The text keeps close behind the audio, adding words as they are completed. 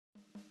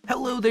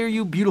Hello there,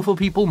 you beautiful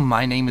people.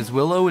 My name is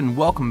Willow, and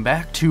welcome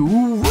back to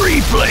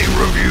Replay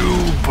Review.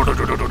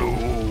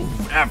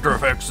 After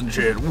Effects and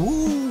shit.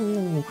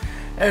 Woo!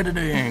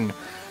 Editing.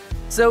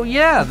 So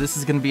yeah, this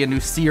is going to be a new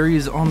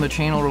series on the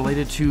channel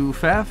related to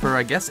FAF, or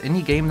I guess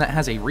any game that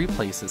has a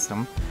replay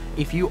system.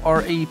 If you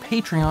are a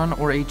Patreon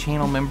or a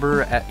channel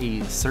member at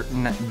a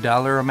certain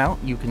dollar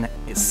amount, you can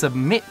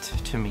submit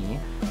to me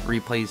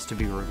replays to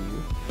be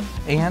reviewed.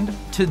 And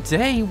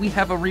today we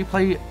have a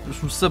replay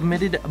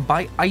submitted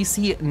by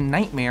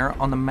IcyKnightmare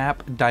on the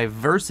map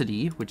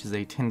Diversity, which is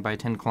a 10 by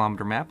 10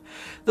 kilometer map.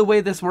 The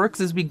way this works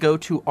is we go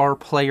to our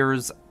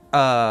player's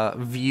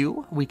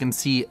view, we can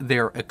see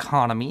their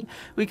economy,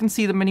 we can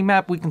see the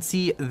minimap, we can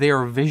see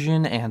their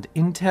vision and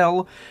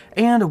intel,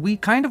 and we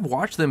kind of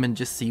watch them and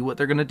just see what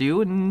they're gonna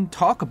do and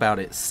talk about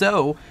it.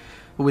 So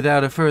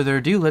without a further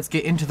ado, let's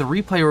get into the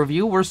replay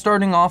review. We're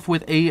starting off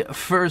with a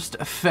first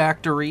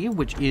factory,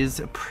 which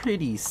is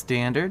pretty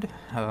standard.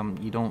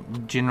 You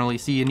don't generally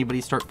see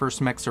anybody start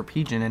first mechs or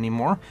Pigeon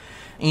anymore.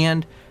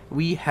 And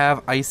we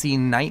have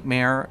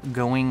IcyKnightmare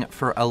going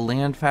for a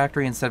land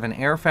factory instead of an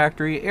air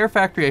factory. Air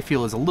factory, I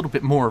feel, is a little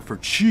bit more for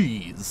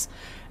cheese.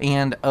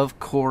 And of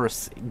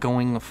course,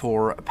 going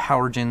for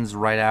power gens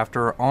right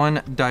after.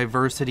 On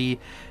Diversity,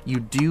 you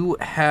do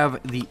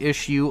have the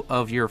issue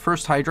of your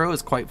first hydro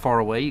is quite far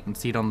away. You can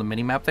see it on the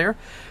minimap there.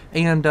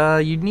 And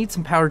you need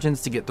some power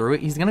gens to get through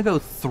it. He's going to go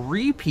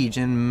 3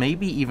 Pigeon,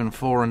 maybe even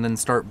 4, and then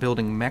start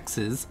building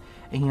mexes.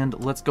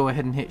 And let's go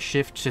ahead and hit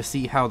shift to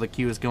see how the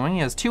queue is going. He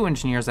has 2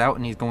 engineers out,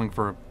 and he's going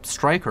for a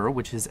striker,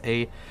 which is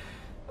a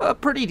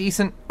pretty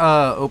decent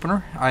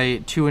opener.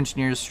 2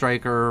 engineers,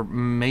 striker,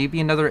 maybe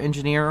another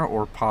engineer,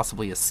 or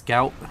possibly a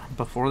scout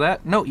before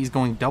that. No, he's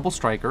going double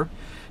striker.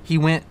 He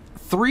went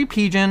 3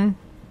 Pigeon,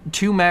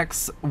 2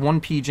 mechs, 1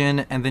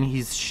 Pigeon, and then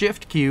he's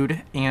shift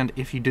queued. And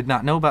if you did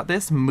not know about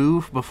this,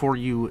 move before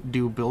you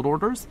do build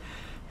orders.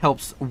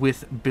 Helps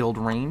with build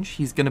range.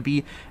 He's going to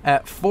be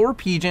at 4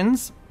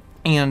 Pigeons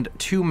and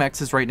 2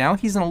 mexes right now.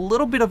 He's in a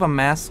little bit of a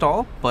mass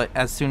stall, but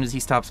as soon as he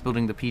stops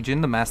building the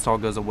Pigeon, the mass stall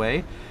goes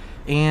away.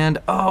 And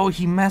oh,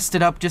 he messed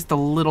it up just a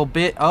little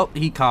bit. Oh,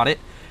 he caught it.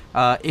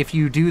 If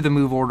you do the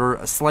move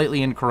order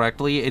slightly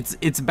incorrectly,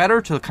 it's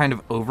better to kind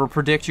of over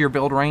predict your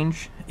build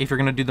range. If you're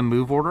going to do the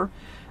move order,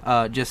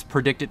 just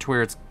predict it to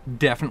where it's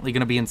definitely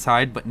going to be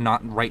inside but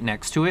not right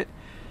next to it.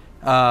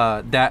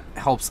 That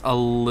helps a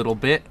little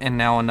bit. And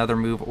now another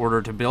move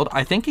order to build.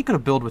 I think he could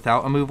have built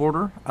without a move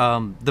order.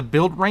 The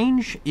build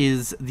range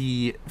is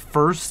the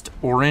first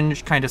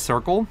orange kind of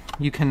circle.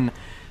 You can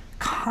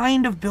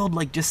kind of build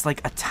like just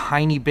like a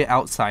tiny bit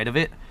outside of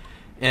it.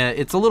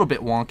 It's a little bit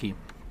wonky.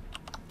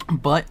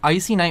 But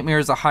IcyKnightmare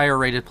is a higher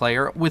rated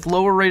player. With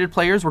lower rated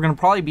players, we're going to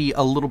probably be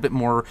a little bit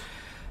more,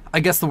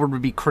 I guess the word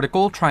would be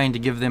critical, trying to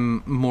give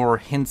them more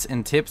hints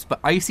and tips, but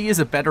Icy is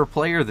a better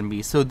player than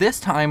me, so this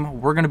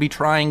time we're going to be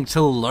trying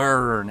to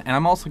learn, and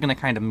I'm also going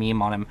to kind of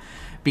meme on him,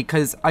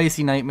 because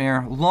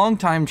IcyKnightmare,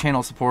 longtime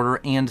channel supporter,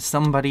 and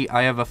somebody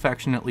I have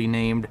affectionately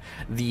named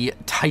the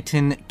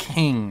Titan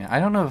King. I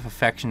don't know if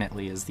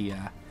affectionately is the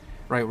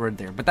right word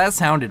there, but that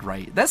sounded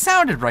right. That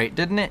sounded right,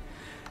 didn't it?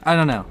 I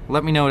don't know.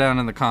 Let me know down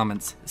in the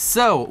comments.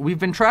 So, we've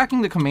been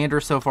tracking the commander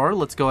so far.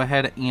 Let's go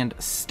ahead and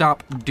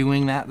stop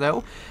doing that,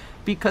 though,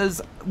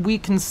 because we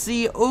can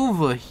see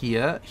over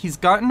here, he's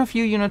gotten a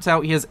few units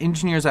out, he has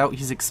engineers out,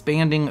 he's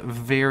expanding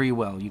very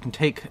well. You can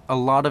take a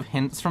lot of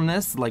hints from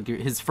this, like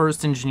his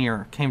first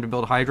engineer came to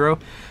build hydro,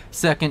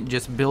 second,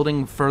 just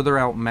building further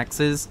out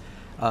mexes.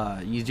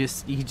 He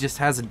just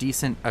has a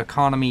decent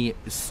economy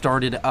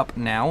started up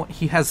now.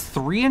 He has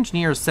 3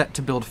 engineers set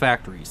to build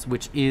factories,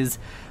 which is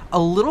a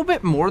little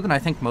bit more than I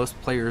think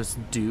most players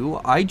do.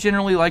 I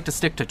generally like to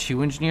stick to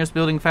 2 engineers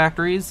building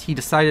factories. He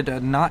decided to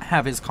not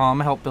have his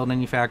comm help build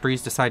any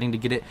factories, deciding to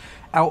get it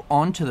out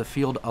onto the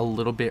field a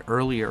little bit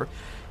earlier.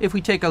 If we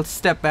take a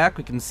step back,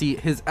 we can see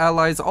his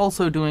allies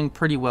also doing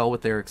pretty well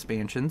with their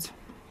expansions.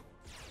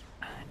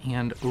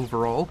 And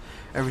overall,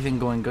 everything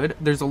going good.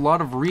 There's a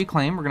lot of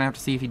reclaim. We're going to have to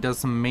see if he does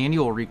some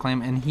manual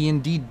reclaim, and he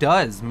indeed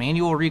does.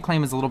 Manual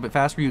reclaim is a little bit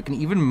faster. You can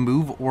even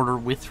move order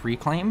with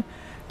reclaim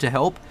to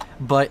help,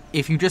 but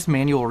if you just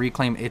manual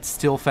reclaim, it's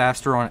still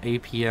faster on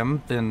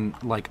APM than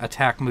like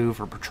attack move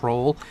or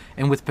patrol.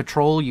 And with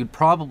patrol, you'd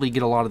probably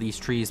get a lot of these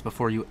trees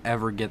before you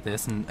ever get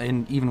this,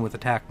 and even with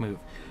attack move,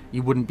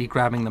 you wouldn't be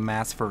grabbing the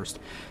mass first.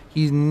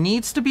 He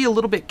needs to be a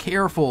little bit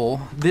careful.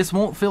 This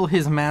won't fill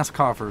his mass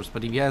coffers,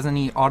 but if he has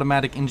any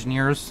automatic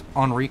engineers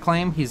on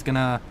reclaim, he's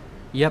gonna,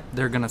 yep,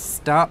 they're gonna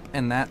stop,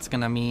 and that's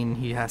gonna mean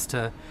he has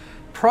to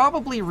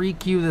probably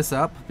requeue this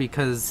up,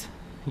 because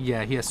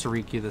yeah, he has to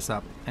requeue this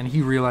up, and he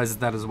realizes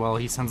that as well.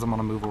 He sends them on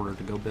a move order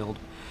to go build.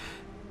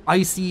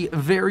 Icy,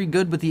 very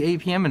good with the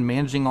APM and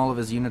managing all of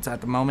his units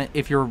at the moment.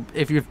 If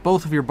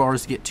both of your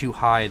bars get too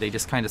high, they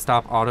just kind of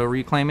stop auto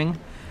reclaiming.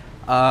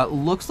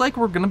 Looks like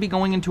we're going to be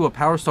going into a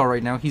power stall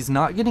right now. He's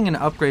not getting an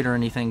upgrade or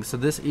anything, so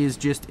this is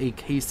just a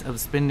case of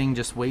spending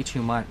just way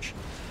too much.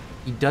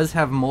 He does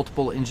have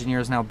multiple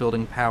engineers now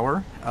building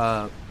power,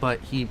 but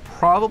he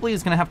probably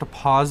is going to have to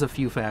pause a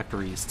few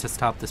factories to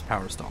stop this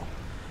power stall.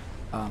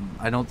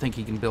 I don't think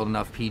he can build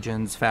enough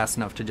P-gens fast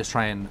enough to just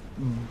try and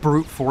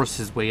brute force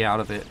his way out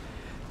of it.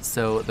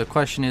 So the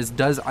question is,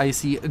 does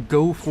Icy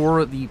go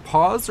for the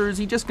pause, or is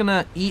he just going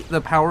to eat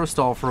the power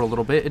stall for a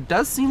little bit? It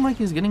does seem like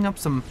he's getting up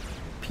some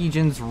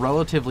P-gens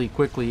relatively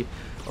quickly.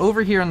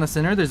 Over here in the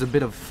center, there's a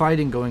bit of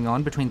fighting going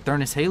on between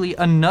Thurnis Haley,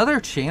 another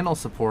channel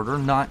supporter,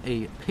 not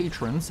a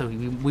patron, so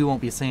we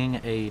won't be seeing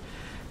a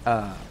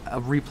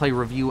replay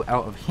review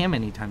out of him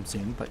anytime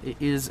soon, but it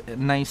is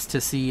nice to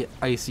see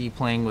Icy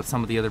playing with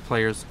some of the other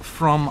players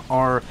from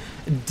our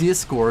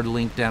Discord,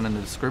 link down in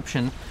the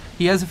description.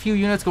 He has a few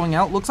units going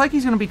out. Looks like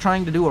he's going to be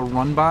trying to do a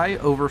run-by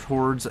over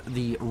towards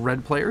the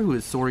red player, who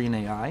is Saurian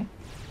AI.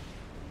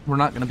 We're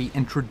not going to be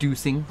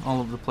introducing all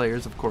of the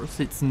players, of course.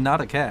 It's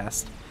not a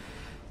cast.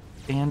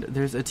 And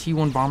there's a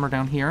T1 bomber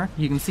down here.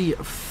 You can see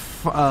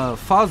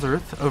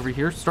Fozerth over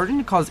here starting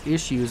to cause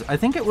issues. I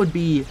think it'd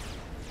be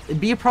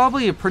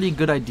probably a pretty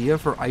good idea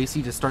for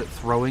Icy to start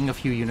throwing a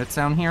few units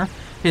down here.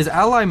 His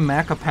ally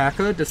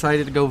Makapaka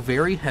decided to go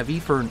very heavy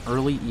for an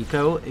early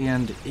eco,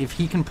 and if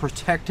he can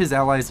protect his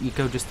ally's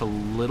eco just a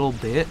little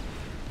bit,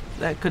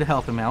 that could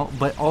help him out.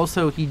 But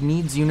also he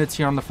needs units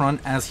here on the front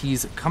as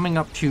he's coming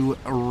up to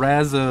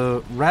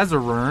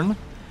Razarern,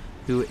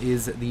 who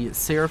is the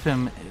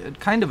Seraphim,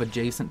 kind of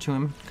adjacent to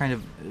him,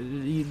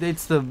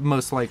 it's the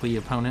most likely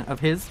opponent of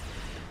his.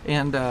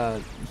 And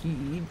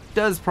he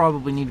does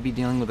probably need to be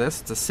dealing with this.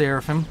 It's a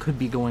Seraphim, could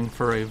be going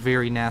for a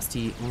very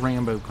nasty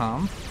Rambo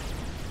com.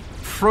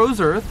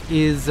 Fozerth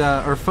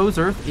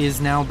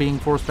is now being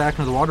forced back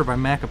into the water by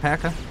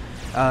Makapaka.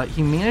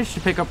 He managed to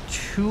pick up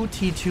 2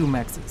 T2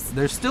 mexes.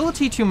 There's still a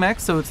T2 mech,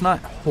 so it's not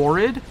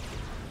horrid.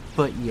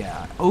 But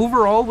yeah,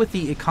 overall with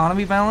the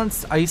economy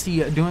balance,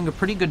 Icy doing a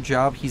pretty good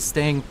job. He's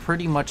staying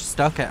pretty much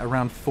stuck at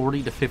around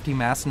 40 to 50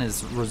 mass in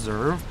his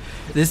reserve.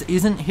 This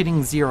isn't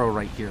hitting 0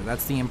 right here.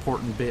 That's the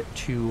important bit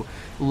to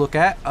look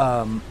at.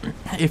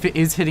 If it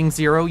is hitting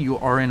 0, you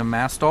are in a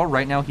mass stall.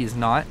 Right now he's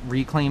not.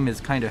 Reclaim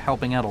is kind of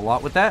helping out a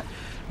lot with that.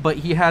 But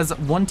he has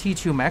 1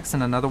 T2 mex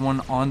and another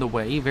one on the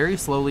way, very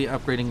slowly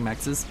upgrading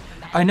mexes.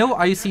 I know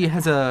Icy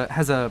has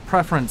a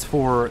preference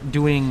for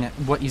doing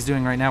what he's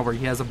doing right now, where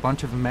he has a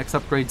bunch of mex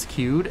upgrades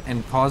queued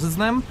and pauses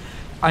them.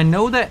 I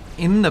know that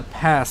in the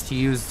past he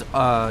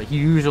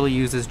usually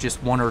uses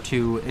just 1 or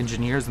 2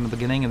 engineers in the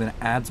beginning and then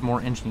adds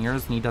more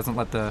engineers, and he doesn't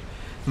let the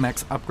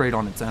mex upgrade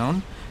on its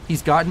own.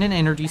 He's gotten an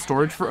energy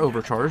storage for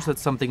overcharge. That's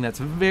something that's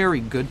very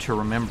good to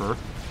remember.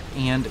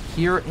 And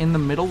here in the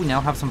middle, we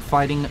now have some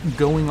fighting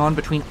going on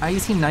between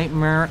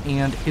IcyKnightmare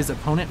and his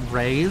opponent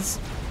Raze.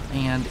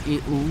 And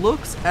it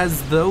looks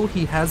as though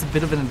he has a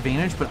bit of an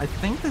advantage, but I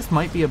think this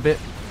might be a bit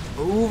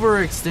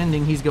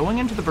overextending. He's going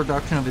into the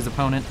production of his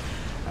opponent.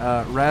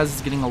 Raz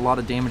is getting a lot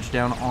of damage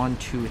down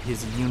onto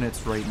his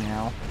units right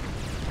now.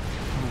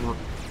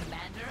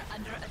 Commander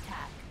under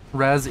attack.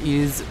 Raz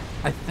is,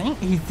 I think,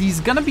 he's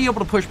going to be able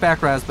to push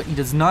back Raz, but he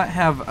does not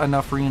have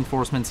enough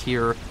reinforcements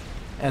here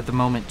at the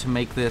moment to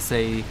make this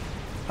a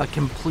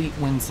complete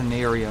win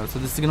scenario. So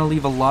this is going to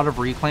leave a lot of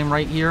reclaim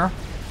right here.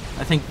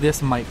 I think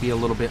this might be a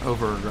little bit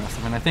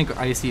over-aggressive, and I think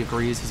Icy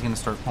agrees. He's going to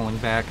start pulling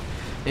back.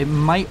 It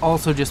might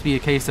also just be a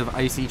case of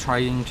Icy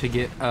trying to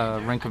get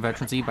rank of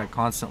veterancy by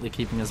constantly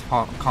keeping his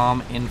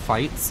calm in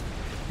fights.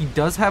 He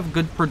does have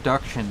good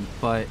production,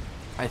 but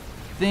I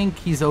think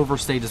he's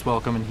overstayed his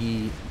welcome, and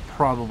he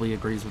probably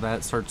agrees with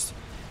that. Starts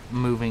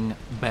moving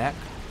back.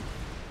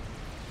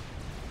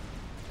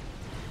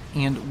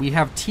 And we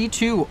have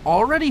T2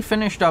 already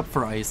finished up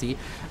for Icy.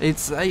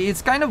 It's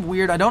kind of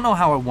weird. I don't know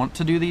how I want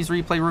to do these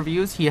replay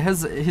reviews. He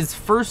has his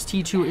first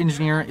T2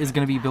 engineer is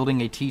going to be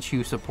building a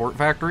T2 support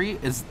factory.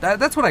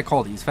 That's what I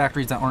call these,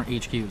 factories that aren't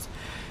HQs.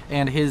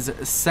 And his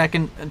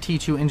second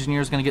T2 engineer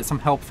is going to get some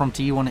help from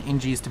T1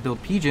 NGs to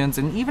build P-gens,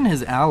 and even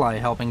his ally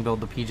helping build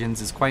the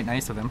P-gens is quite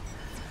nice of him.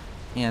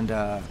 And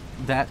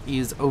that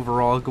is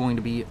overall going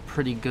to be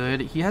pretty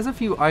good. He has a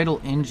few idle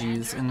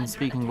NGs, and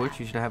speaking of which,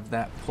 you should have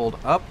that pulled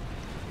up.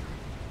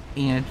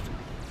 And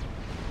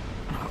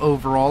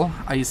overall,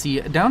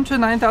 Icy down to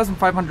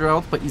 9,500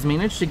 health, but he's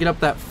managed to get up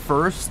that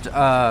first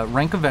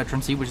rank of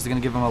veterancy, which is going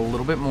to give him a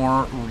little bit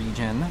more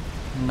regen.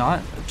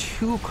 Not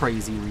too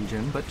crazy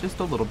regen, but just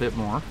a little bit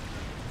more.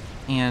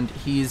 And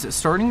he's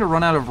starting to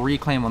run out of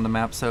reclaim on the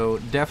map, so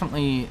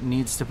definitely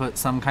needs to put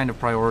some kind of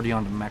priority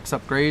onto mex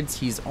upgrades.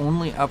 He's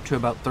only up to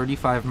about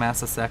 35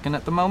 mass a second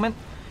at the moment.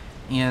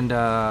 And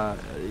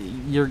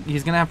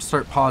he's going to have to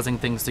start pausing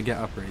things to get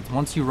upgrades.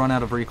 Once you run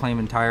out of reclaim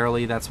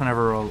entirely, that's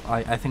whenever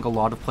I think a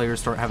lot of players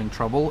start having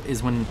trouble,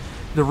 is when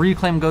the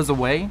reclaim goes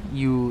away,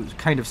 you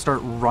kind of start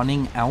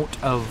running out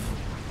of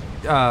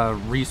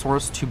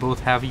resource to both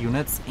have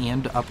units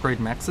and upgrade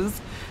mexes.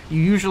 You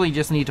usually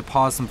just need to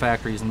pause some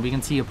factories, and we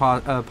can see a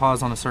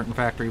pause on a certain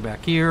factory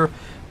back here.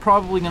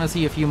 Probably going to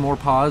see a few more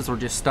pause or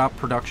just stop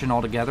production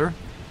altogether.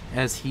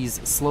 as he's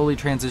slowly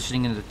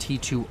transitioning into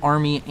T2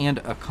 Army and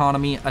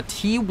Economy, a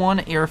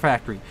T1 Air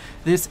Factory.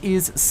 This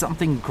is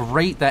something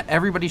great that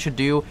everybody should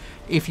do.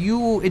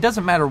 It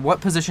doesn't matter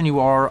what position you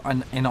are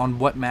and on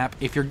what map,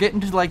 if you're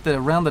getting to like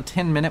around the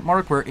 10-minute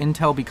mark where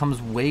intel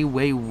becomes way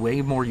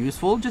more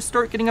useful, just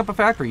start getting up a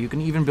factory. You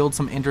can even build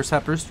some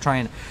interceptors to try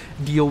and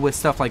deal with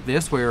stuff like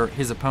this, where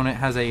his opponent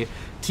has a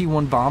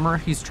T1 bomber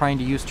he's trying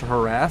to use to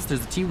harass.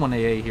 There's a T1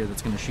 AA here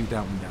that's going to shoot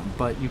that one down,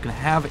 but you can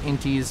have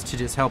inties to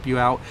just help you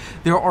out.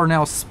 There are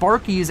now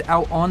Sparkies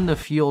out on the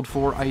field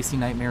for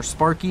IcyKnightmare.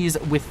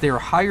 Sparkies with their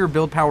higher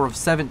build power of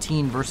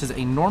 17 versus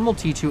a normal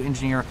T2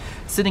 engineer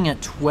sitting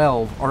at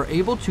 12 are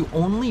able to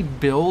only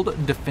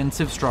build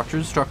defensive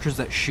structures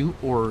that shoot,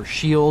 or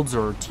shields,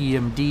 or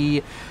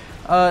TMD.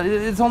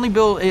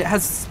 It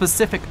has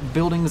specific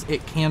buildings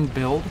it can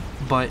build,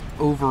 but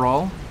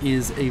overall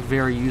is a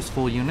very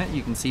useful unit.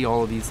 You can see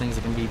all of these things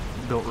that can be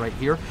built right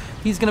here.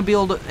 He's going to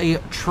build a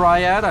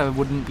triad. I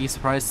wouldn't be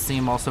surprised to see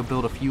him also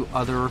build a few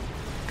other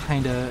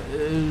kind of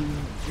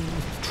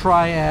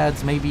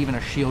triads, maybe even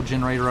a shield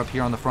generator up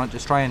here on the front.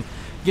 Just try and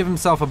give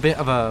himself a bit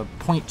of a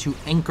point to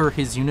anchor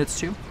his units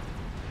to,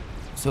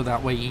 so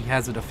that way he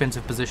has a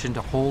defensive position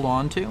to hold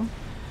on to.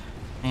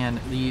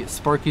 And the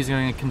Sparkies are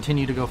going to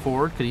continue to go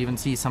forward. Could even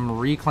see some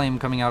reclaim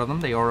coming out of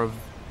them. They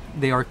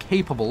are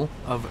capable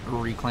of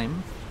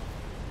reclaim.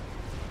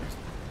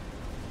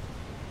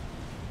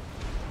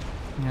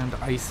 And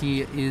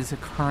Icy is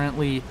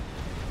currently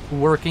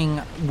working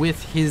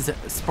with his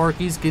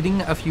Sparkies, getting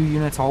a few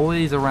units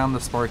always around the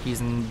Sparkies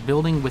and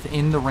building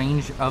within the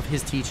range of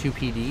his T2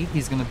 PD.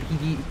 He's going to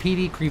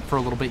PD creep for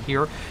a little bit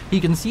here. He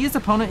can see his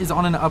opponent is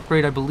on an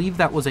upgrade. I believe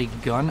that was a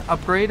gun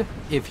upgrade,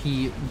 if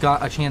he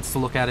got a chance to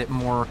look at it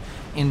more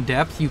in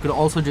depth. You could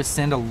also just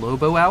send a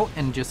Lobo out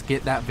and just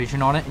get that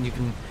vision on it, and you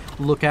can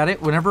look at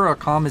it. Whenever a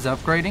comm is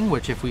upgrading,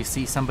 which if we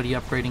see somebody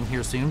upgrading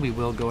here soon, we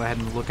will go ahead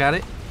and look at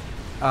it.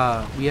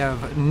 We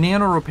have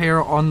nano repair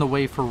on the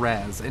way for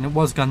Raz, and it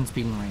was gun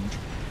speed and range.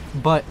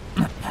 But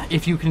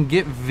if you can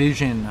get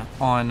vision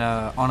on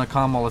a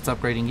comm while it's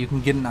upgrading, you can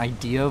get an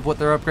idea of what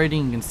they're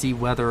upgrading. You can see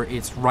whether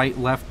it's right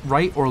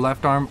or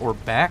left arm or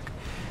back.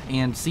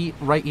 And see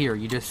right here,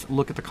 you just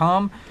look at the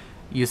comm,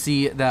 you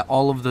see that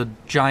all of the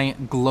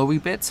giant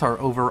glowy bits are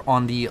over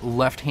on the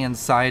left-hand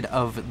side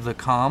of the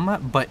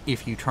comm, but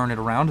if you turn it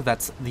around,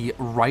 that's the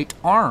right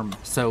arm.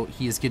 So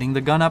he is getting the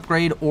gun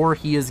upgrade, or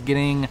he is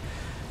getting...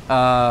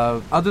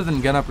 other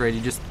than gun upgrade,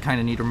 you just kind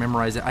of need to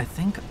memorize it. I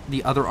think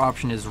the other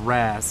option is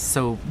RAS,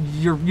 so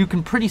you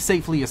can pretty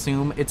safely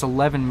assume it's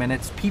 11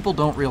 minutes. People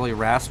don't really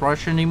RAS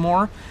rush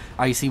anymore.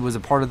 Icy was a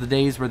part of the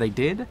days where they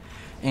did,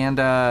 and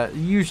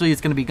usually it's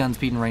going to be gun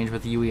speed and range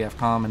with the UEF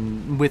comm,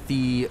 and with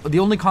the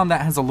only comm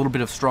that has a little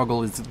bit of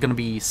struggle is going to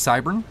be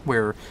Cybern,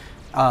 where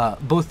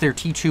both their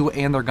T2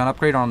 and their gun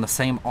upgrade are on the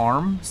same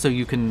arm, so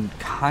you can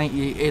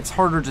it's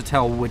harder to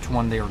tell which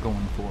one they are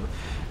going for.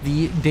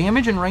 The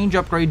damage and range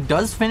upgrade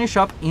does finish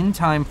up in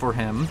time for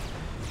him,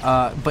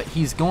 but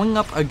he's going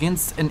up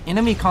against an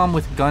enemy comm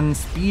with gun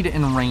speed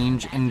and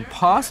range, and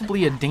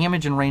possibly a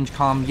damage and range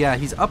comm. Yeah,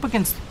 he's up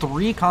against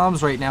 3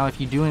 comms right now,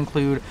 if you do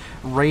include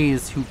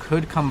Raze, who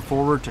could come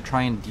forward to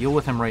try and deal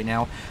with him right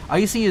now.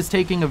 Icy is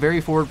taking a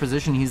very forward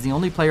position. He's the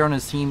only player on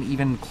his team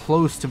even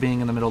close to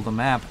being in the middle of the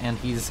map, and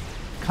he's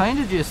kind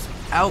of just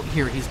out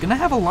here. He's going to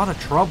have a lot of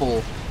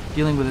trouble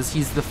dealing with this.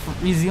 He's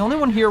the only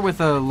one here with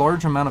a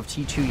large amount of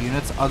T2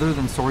 units, other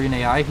than Saurian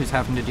AI, who's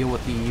having to deal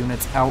with the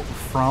units out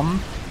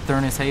from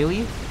Thurnis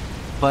Haley.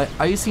 But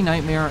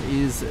IcyKnightmare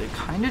is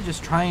kind of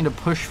just trying to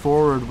push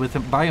forward with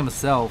him by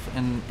himself.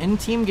 And in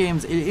team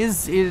games,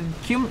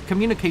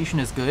 communication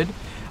is good.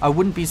 I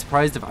wouldn't be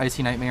surprised if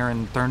IcyKnightmare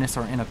and Thurnis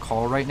are in a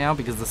call right now,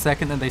 because the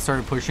second that they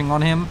started pushing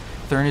on him,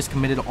 Thurnis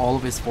committed all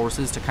of his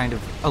forces to kind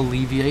of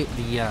alleviate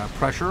the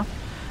pressure.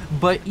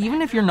 But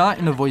even if you're not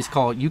in a voice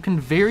call, you can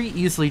very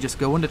easily just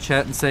go into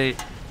chat and say,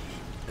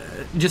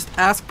 just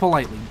ask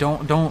politely.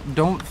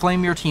 Don't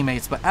flame your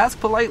teammates, but ask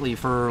politely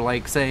for,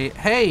 like, say,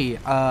 hey,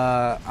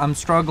 I'm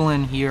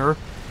struggling here.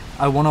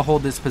 I want to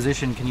hold this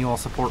position. Can you all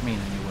support me in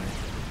any way?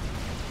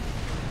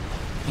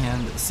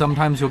 And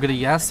sometimes you'll get a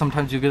yes,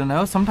 sometimes you'll get a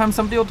no. Sometimes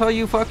somebody will tell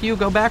you, fuck you,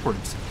 go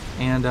backwards.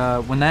 And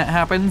when that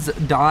happens,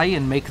 die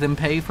and make them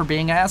pay for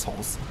being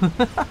assholes.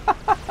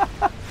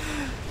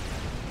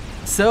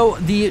 So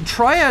the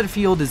Triad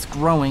field is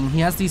growing. He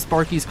has these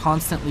Sparkies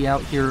constantly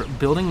out here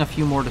building a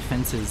few more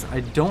defenses.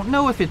 I don't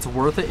know if it's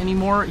worth it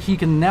anymore. He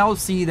can now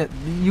see that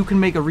you can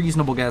make a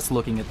reasonable guess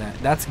looking at that.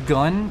 That's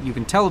gun. You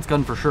can tell it's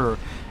gun for sure.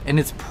 And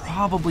it's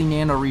probably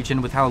nano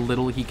region with how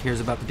little he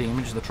cares about the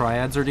damage the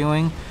Triads are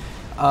doing.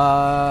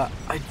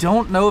 I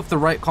don't know if the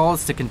right call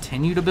is to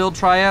continue to build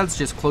Triads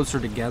just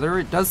closer together.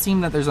 It does seem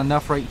that there's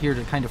enough right here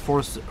to kind of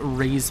force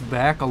Raze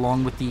back,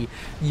 along with the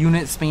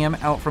unit spam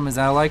out from his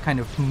ally, kind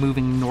of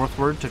moving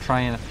northward to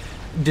try and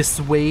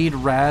dissuade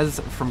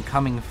Raz from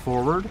coming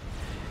forward.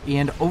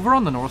 And over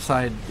on the north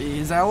side,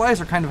 his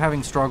allies are kind of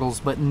having struggles,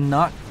 but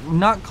not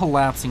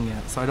collapsing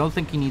yet, so I don't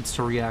think he needs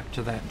to react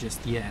to that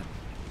just yet.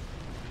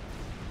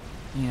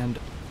 And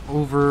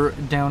over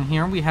down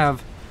here we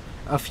have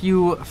A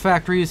few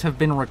factories have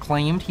been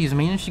reclaimed. He's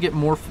managed to get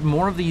more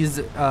of these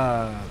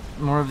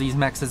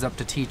mechs up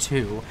to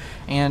T2,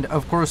 and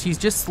of course he's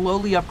just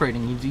slowly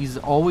upgrading. He's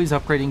always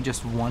upgrading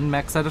just one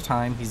mech at a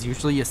time. He's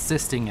usually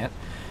assisting it,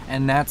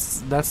 and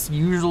that's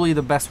usually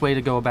the best way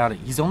to go about it.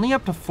 He's only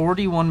up to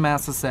 41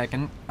 mass a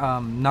second,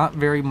 not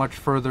very much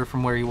further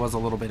from where he was a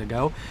little bit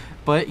ago,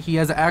 but he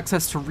has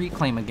access to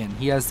reclaim again.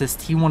 He has this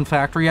T1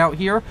 factory out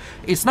here.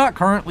 It's not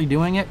currently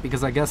doing it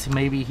because I guess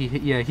maybe he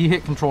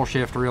hit Control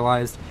Shift,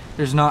 realized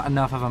there's not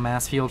enough of a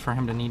mass field for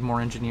him to need more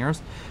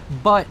engineers.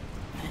 But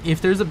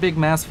if there's a big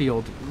mass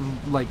field,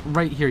 like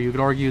right here, you could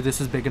argue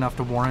this is big enough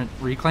to warrant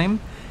reclaim.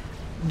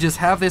 Just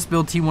have this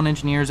build T1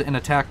 engineers and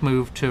attack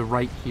move to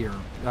right here.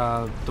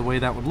 The way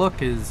that would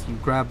look is you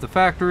grab the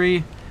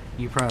factory,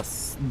 you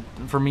press,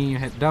 for me you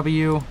hit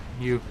W,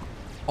 you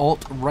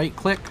Alt right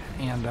click,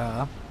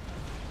 and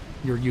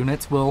your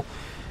units will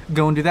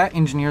go and do that.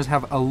 Engineers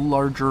have a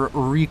larger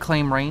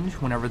reclaim range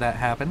whenever that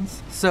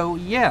happens. So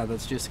yeah,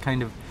 that's just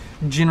kind of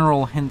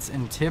general hints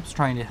and tips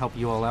trying to help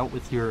you all out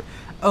with your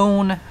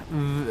own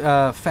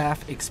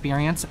FAF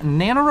experience.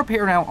 Nano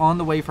repair now on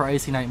the way for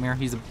IcyKnightmare.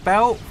 He's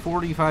about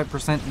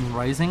 45% in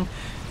rising.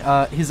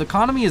 His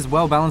economy is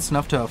well balanced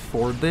enough to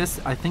afford this.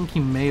 I think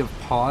he may have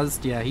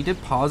paused. Yeah, he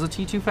did pause a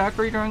T2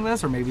 factory during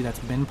this, or maybe that's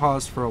been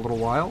paused for a little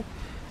while.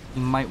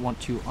 You might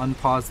want to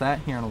unpause that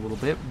here in a little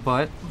bit,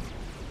 but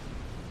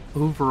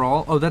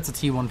overall, oh, that's a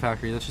T1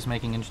 factory. That's just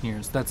making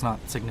engineers. That's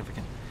not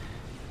significant.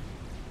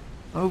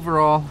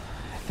 Overall,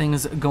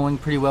 things going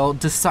pretty well.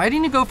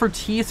 Deciding to go for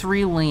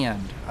T3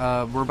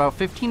 land. We're about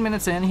 15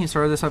 minutes in. He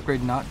started this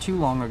upgrade not too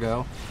long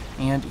ago,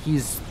 and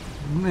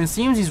it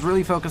seems he's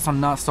really focused on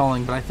not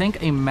stalling, but I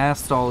think a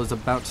mass stall is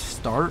about to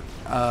start,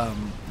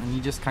 and he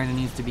just kind of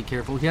needs to be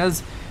careful. He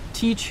has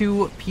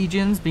T2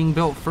 pigeons being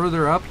built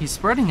further up. He's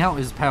spreading out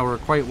his power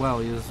quite well.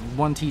 He has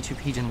one T2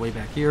 pigeon way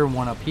back here,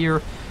 one up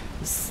here.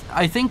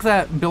 I think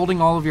that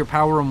building all of your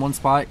power in one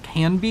spot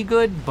can be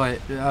good,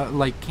 but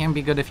can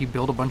be good if you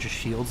build a bunch of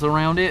shields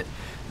around it,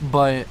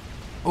 but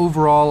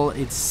overall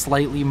it's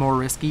slightly more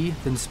risky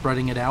than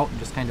spreading it out and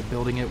just kind of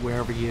building it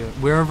wherever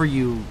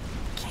you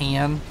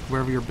can,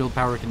 wherever your build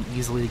power can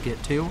easily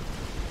get to.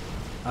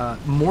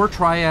 More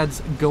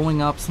triads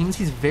going up. Seems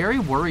he's very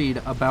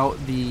worried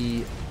about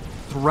the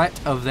threat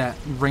of that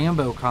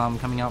Rambo comm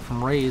coming out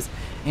from Rays,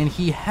 and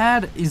he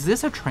had, is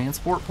this a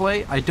transport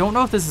play? I don't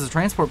know if this is a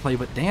transport play,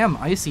 but damn,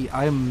 Icy,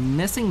 I'm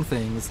missing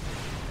things.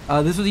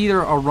 This was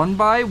either a run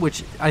by,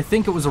 which I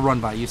think it was a run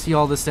by. You see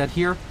all this dead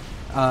here?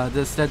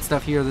 This dead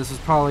stuff here, this is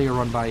probably a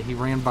run by. He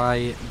ran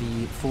by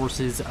the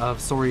forces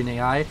of Saurian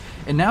AI,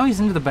 and now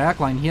he's into the back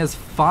line. He has a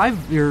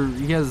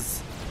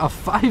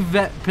 5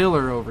 vet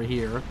pillar over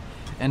here,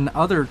 and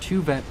other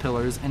 2 vet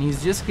pillars, and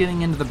he's just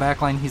getting into the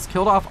back line. He's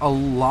killed off a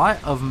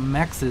lot of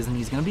mexes, and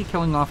he's going to be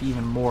killing off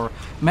even more.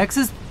 Mex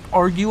is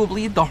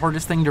arguably the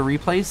hardest thing to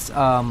replace.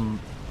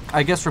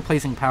 I guess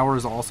replacing power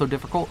is also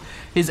difficult.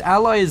 His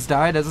ally has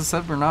died. As I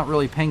said, we're not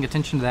really paying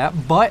attention to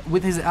that, but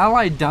with his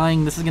ally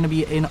dying, this is going to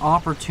be an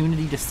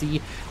opportunity to see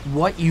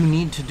what you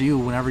need to do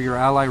whenever your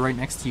ally right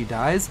next to you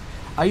dies.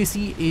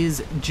 Icy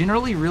is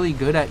generally really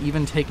good at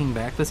even taking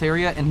back this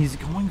area, and he's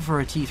going for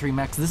a T3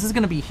 mech. This is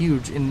going to be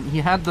huge, and he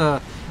had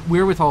the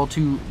wherewithal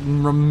to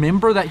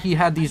remember that he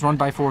had these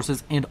run-by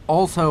forces and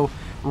also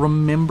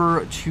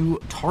remember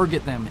to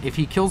target them. If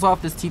he kills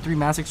off this T3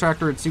 mass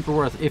extractor, it's super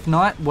worth. If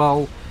not,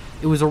 well,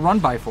 it was a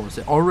run-by force.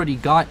 It already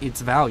got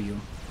its value.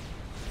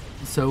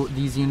 So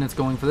these units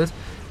going for this.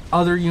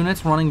 Other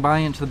units running by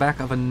into the back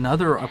of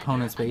another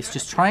opponent's base,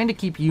 just trying to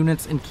keep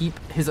units and keep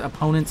his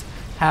opponents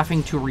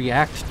having to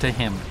react to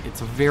him.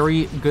 It's a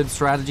very good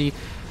strategy.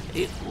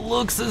 It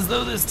looks as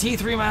though this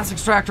T3 mass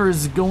extractor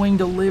is going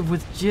to live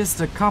with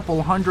just a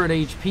couple hundred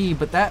HP,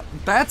 but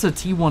that's a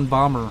T1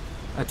 bomber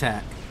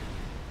attack.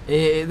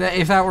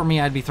 If that were me,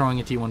 I'd be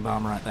throwing a T1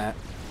 bomber at that,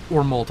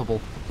 or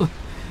multiple.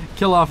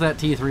 Kill off that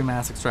T3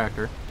 mass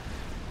extractor.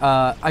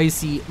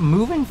 Icy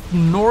moving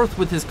north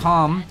with his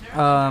comm,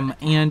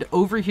 and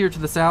over here to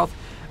the south,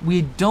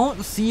 we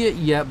don't see it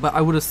yet, but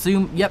I would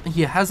assume, yep,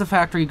 he has a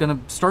factory gonna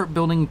start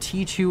building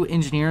T2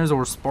 engineers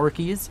or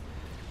Sparkies,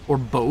 or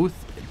both,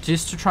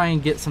 just to try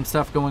and get some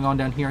stuff going on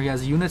down here. He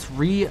has units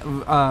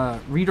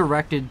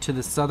redirected to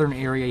the southern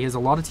area. He has a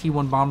lot of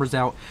T1 bombers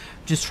out,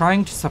 just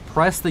trying to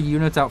suppress the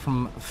units out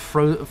from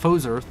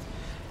Foes Earth,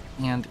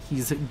 and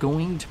he's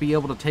going to be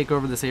able to take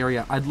over this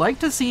area. I'd like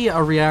to see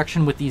a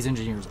reaction with these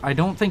engineers. I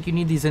don't think you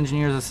need these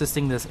engineers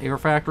assisting this air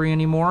factory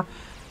anymore.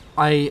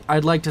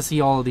 I'd like to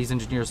see all of these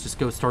engineers just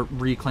go start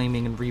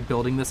reclaiming and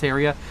rebuilding this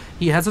area.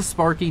 He has a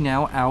Sparky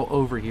now out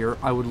over here.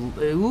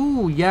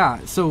 Ooh, yeah,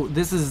 so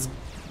this is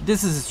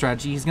his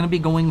strategy. He's going to be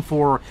going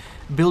for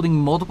building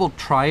multiple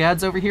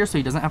triads over here, so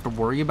he doesn't have to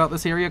worry about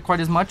this area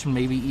quite as much, and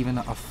maybe even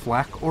a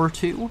flak or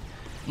two.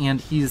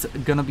 And he's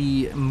going to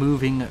be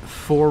moving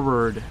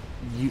forward.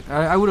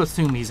 I would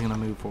assume he's going to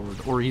move forward,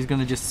 or he's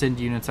going to just send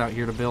units out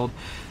here to build.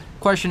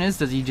 Question is,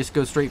 does he just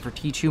go straight for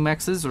T2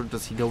 mexes, or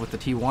does he go with the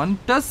T1?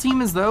 Does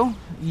seem as though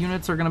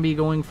units are going to be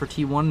going for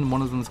T1, and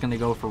one of them is going to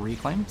go for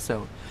reclaim,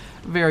 so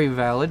very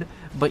valid.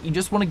 But you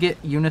just want to get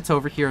units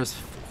over here as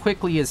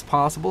quickly as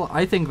possible.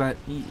 I think that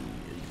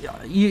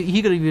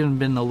he could have even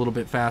been a little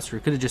bit faster.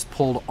 He could have just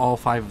pulled all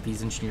 5 of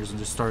these engineers and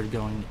just started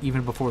going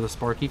even before the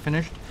Sparky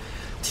finished.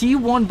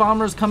 T1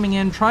 bombers coming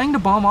in, trying to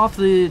bomb off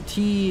the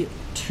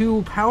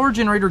T2 power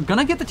generator.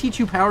 Gonna get the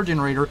T2 power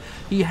generator.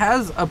 He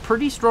has a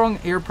pretty strong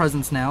air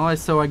presence now,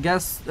 so I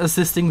guess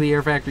assisting the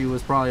air factory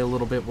was probably a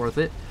little bit worth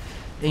it.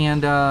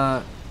 And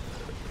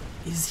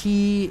is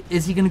he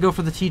gonna go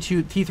for the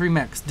T3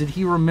 mechs? Did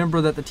he remember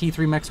that the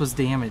T3 mechs was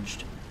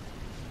damaged?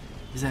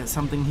 Is that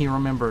something he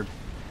remembered?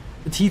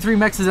 The T3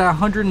 mechs is at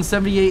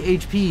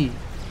 178 HP.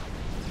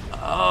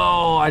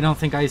 Oh, I don't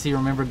think Icy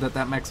remembered that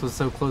that mech was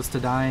so close to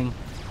dying.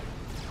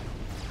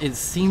 It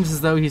seems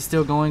as though he's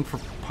still going for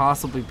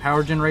possibly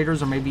power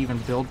generators or maybe even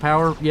build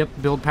power. Yep,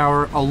 build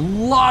power. A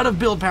lot of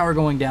build power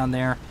going down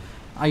there.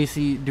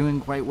 Icy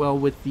doing quite well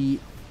with the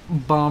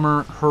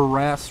bomber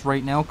harass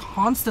right now,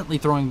 constantly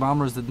throwing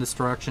bombers in this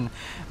direction.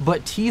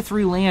 But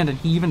T3 land, and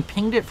he even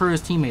pinged it for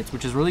his teammates,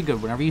 which is really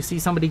good. Whenever you see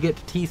somebody get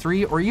to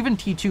T3 or even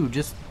T2,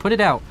 just put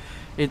it out.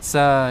 It's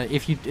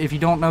if you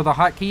don't know the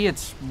hotkey,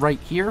 it's right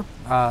here.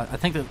 I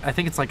think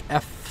it's like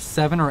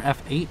F7 or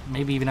F8,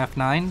 maybe even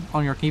F9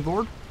 on your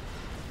keyboard.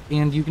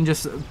 And you can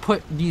just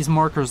put these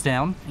markers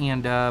down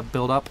and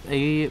build up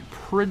a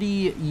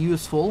pretty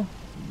useful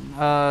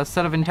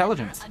set of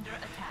intelligence.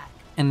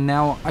 And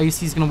now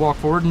Icy's going to walk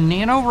forward.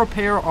 Nano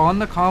repair on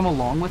the comm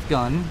along with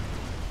gun.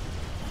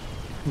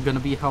 I'm going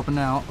to be helping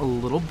out a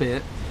little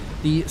bit.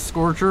 The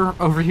Scorcher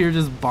over here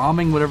just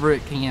bombing whatever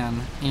it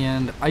can.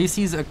 And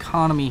Icy's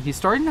economy, he's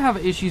starting to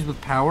have issues with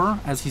power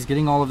as he's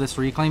getting all of this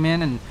reclaim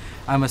in. And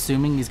I'm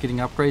assuming he's getting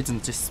upgrades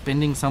and just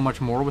spending so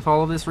much more with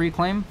all of this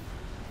reclaim.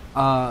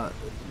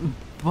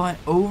 But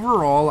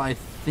overall, I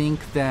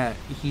think that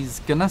he's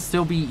gonna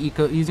still be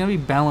he's gonna be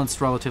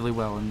balanced relatively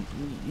well, and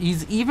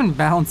he's even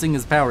balancing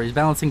his power. He's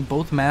balancing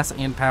both mass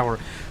and power.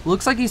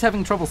 Looks like he's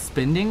having trouble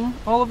spending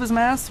all of his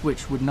mass,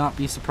 which would not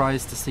be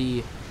surprised to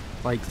see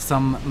like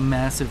some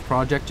massive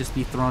project just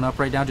be thrown up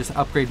right now. Just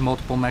upgrade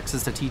multiple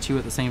mexes to T2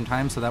 at the same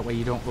time, so that way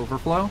you don't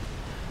overflow.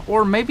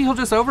 Or maybe he'll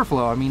just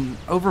overflow. I mean,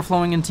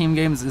 overflowing in team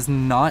games is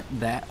not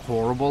that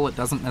horrible. It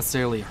doesn't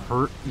necessarily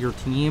hurt your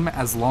team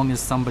as long as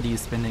somebody is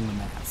spending the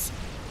mass.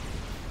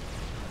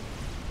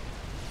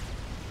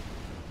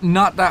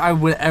 Not that I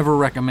would ever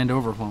recommend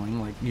overflowing.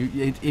 Like,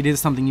 it is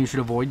something you should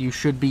avoid. You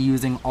should be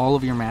using all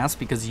of your mass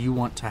because you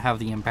want to have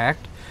the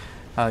impact.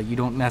 You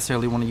don't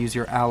necessarily want to use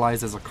your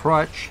allies as a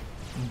crutch,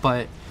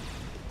 but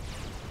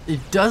it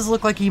does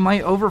look like he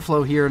might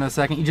overflow here in a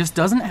second. He just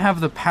doesn't have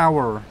the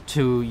power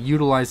to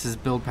utilize his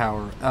build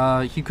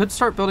power. He could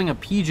start building a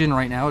Pigeon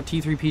right now, a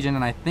T3 Pigeon,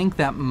 and I think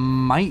that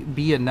might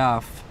be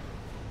enough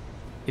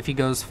if he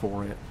goes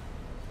for it.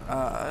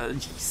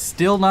 He's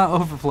still not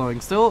overflowing.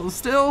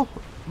 Still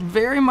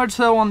very much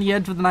so on the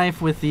edge of the knife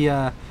with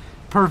the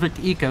perfect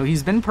eco.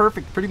 He's been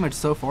perfect pretty much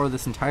so far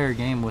this entire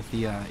game with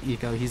the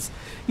eco. He's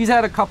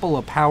had a couple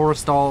of power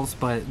stalls,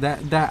 but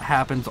that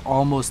happens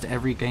almost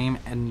every game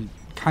and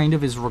kind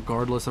of is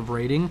regardless of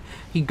rating.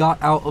 He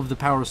got out of the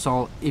power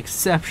stall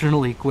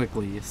exceptionally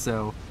quickly,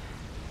 so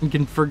you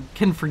can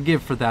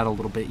forgive for that a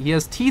little bit. He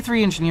has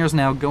T3 engineers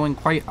now going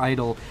quite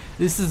idle.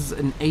 This is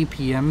an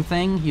APM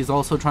thing. He's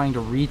also trying to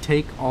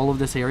retake all of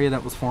this area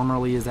that was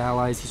formerly his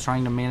allies. He's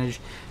trying to manage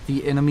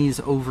the enemies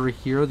over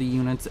here, the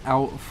units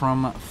out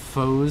from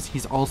foes.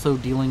 He's also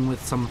dealing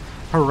with some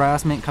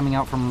harassment coming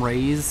out from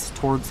Rays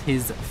towards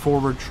his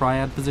forward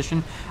triad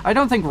position. I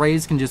don't think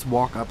Rays can just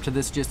walk up to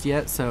this just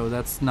yet, so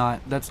that's not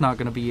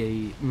going to be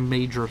a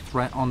major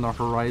threat on the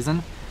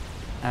horizon.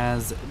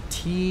 As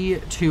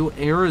T2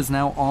 air is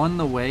now on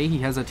the way. He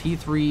has a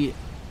T3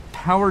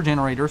 power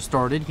generator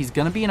started. He's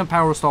going to be in a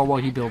power stall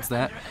while he builds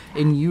that,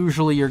 and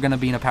usually you're going to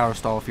be in a power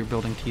stall if you're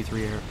building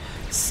T3 air.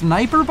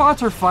 Sniper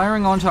bots are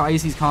firing onto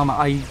Icy's comm.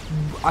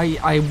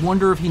 I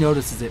wonder if he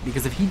notices it,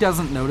 because if he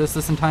doesn't notice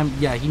this in time,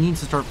 yeah, he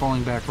needs to start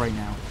falling back right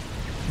now.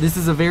 This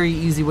is a very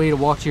easy way to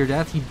walk to your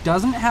death. He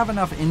doesn't have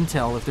enough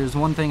intel. If there's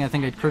one thing I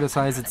think I'd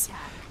criticize, it's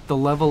the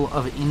level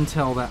of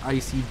intel that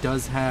Icy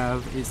does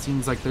have. It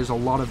seems like there's a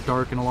lot of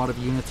dark and a lot of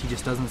units he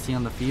just doesn't see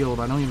on the field.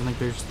 I don't even think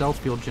there's stealth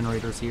field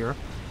generators here.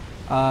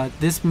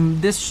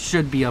 This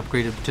should be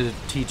upgraded to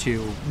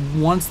T2.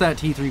 Once that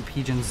T3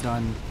 Pigeon's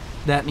done,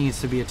 that needs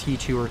to be a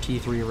T2 or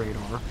T3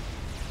 radar.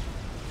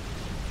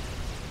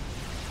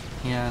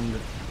 And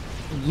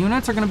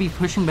units are going to be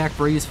pushing back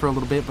Rays for a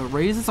little bit, but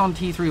Rays is on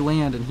T3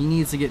 land, and he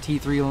needs to get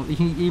T3...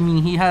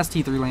 he has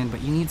T3 land, but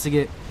he needs to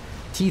get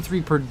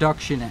T3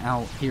 production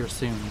out here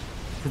soon.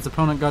 His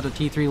opponent got to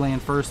T3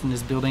 land first and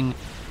is building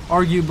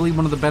arguably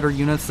one of the better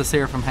units the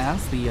Seraphim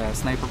has, the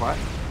Sniper Bot.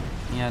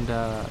 And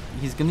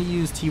he's going to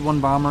use T1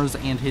 bombers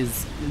and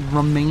his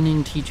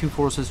remaining T2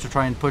 forces to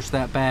try and push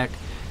that back.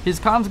 His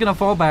comm's going to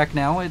fall back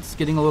now. It's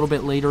getting a little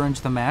bit later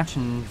into the match,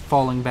 and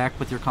falling back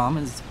with your comm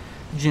is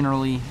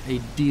generally a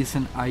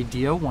decent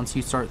idea once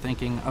you start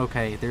thinking,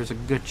 okay, there's a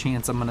good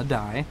chance I'm gonna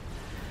die.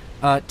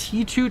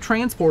 T2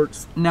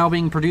 transports now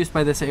being produced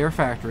by this air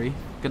factory.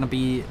 Gonna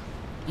be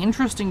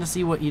interesting to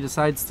see what he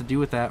decides to do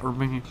with that, or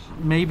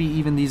maybe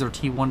even these are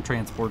T1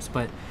 transports,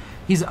 but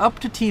he's up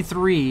to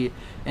T3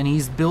 and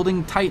he's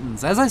building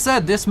Titans. As I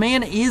said, this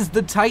man is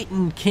the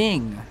Titan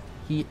King.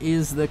 He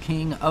is the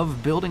king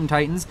of building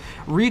Titans.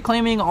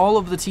 Reclaiming all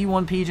of the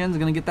T1 PGens,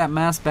 gonna get that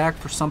mass back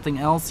for something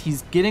else.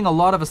 He's getting a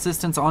lot of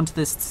assistance onto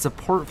this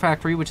support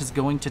factory, which is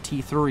going to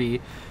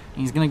T3.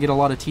 He's gonna get a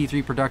lot of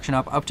T3 production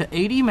up to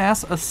 80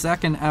 mass a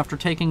second after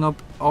taking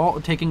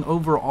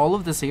over all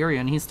of this area,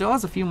 and he still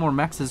has a few more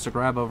mexes to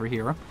grab over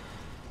here.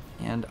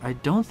 And I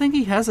don't think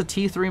he has a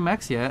T3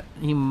 mex yet.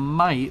 He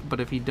might, but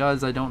if he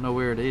does, I don't know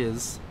where it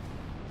is.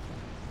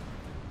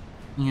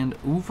 And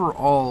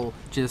overall,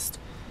 just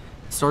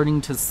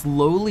starting to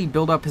slowly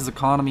build up his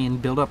economy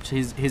and build up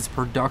his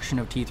production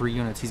of T3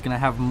 units. He's going to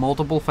have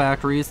multiple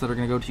factories that are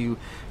going to go to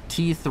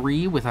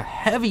T3 with a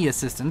heavy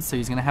assistance, so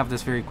he's going to have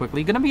this very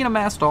quickly. Going to be in a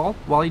mass stall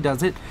while he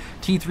does it.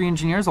 T3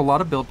 engineers, a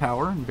lot of build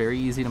power, and very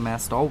easy to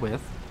mass stall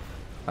with.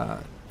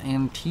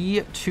 And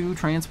T2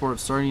 transport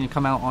starting to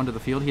come out onto the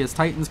field. He has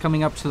Titans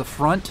coming up to the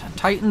front.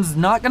 Titans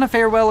not going to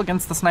fare well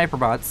against the Sniper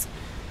Bots.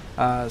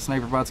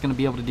 Sniper Bot's going to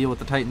be able to deal with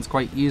the Titans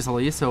quite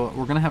easily, so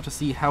we're going to have to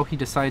see how he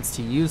decides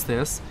to use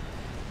this.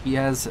 He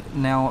has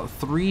now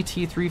 3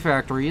 T3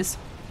 factories,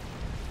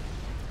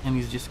 and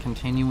he's just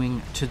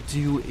continuing to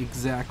do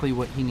exactly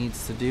what he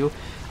needs to do.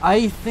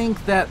 I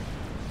think that,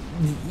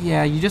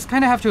 yeah, you just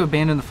kind of have to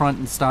abandon the front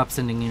and stop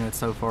sending units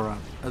so far up.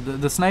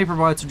 The Sniper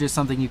Bots are just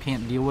something you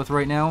can't deal with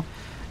right now.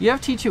 You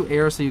have T2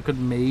 air, so you could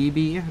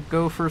maybe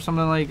go for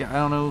something like, I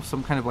don't know,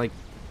 some kind of like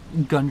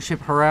gunship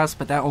harass,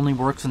 but that only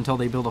works until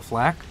they build a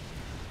flak.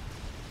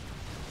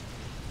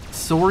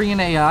 Saurian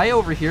AI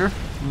over here,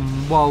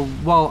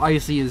 while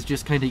Icy is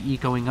just kind of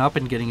ecoing up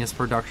and getting his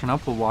production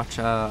up. We'll watch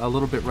a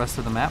little bit rest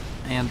of the map.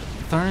 And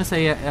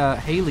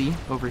Haley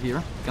over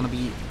here, going to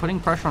be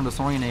putting pressure on the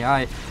Saurian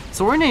AI.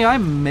 Saurian AI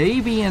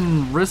may be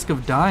in risk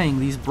of dying.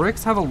 These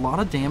bricks have a lot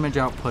of damage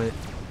output,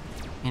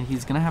 and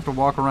he's going to have to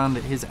walk around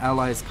his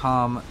allies'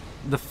 comm.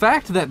 The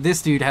fact that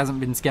this dude hasn't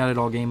been scouted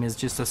all game is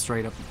just a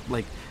straight up,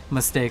 like,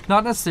 mistake.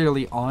 Not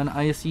necessarily on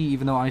Icy,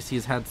 even though Icy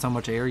has had so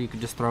much air, you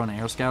could just throw an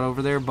air scout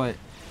over there, but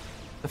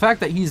the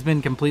fact that he's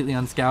been completely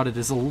unscouted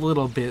is a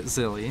little bit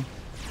silly.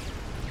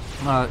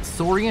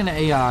 Saurian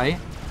AI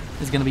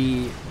is going to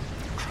be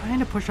trying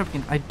to push up.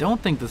 I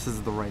don't think this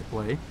is the right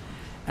play,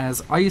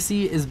 as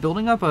Icy is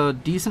building up a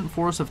decent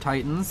force of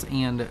Titans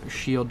and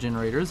shield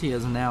generators.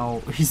 He's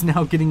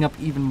now getting up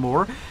even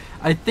more.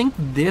 I think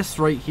this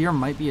right here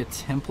might be a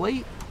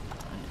template.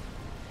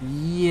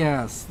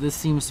 Yes, this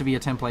seems to be a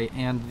template,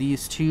 and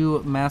these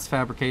 2 mass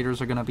fabricators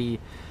are going to be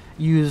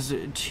used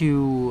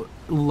to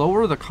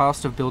lower the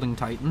cost of building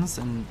Titans,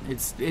 and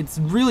it's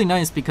really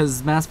nice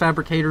because mass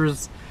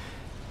fabricators,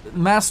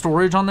 mass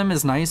storage on them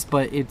is nice,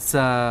 but it's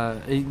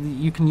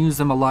you can use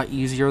them a lot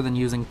easier than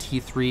using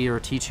T3 or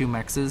T2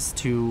 mexes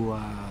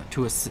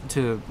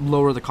to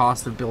lower the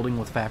cost of building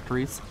with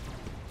factories.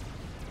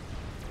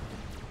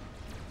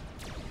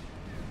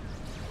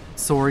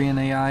 Saurian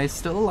AI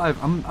still alive.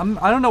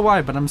 I don't know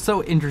why, but I'm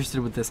so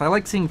interested with this. I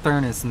like seeing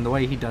Thurnus and the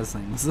way he does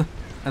things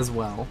as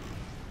well.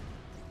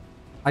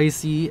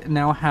 Icy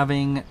now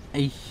having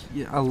a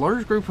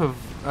large group of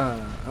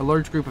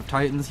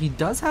Titans. He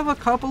does have a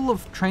couple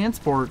of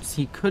transports.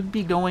 He could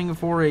be going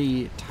for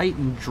a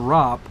Titan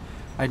drop.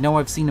 I know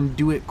I've seen him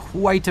do it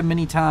quite a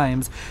many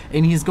times,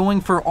 and he's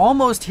going for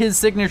almost his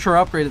signature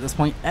upgrade at this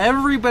point.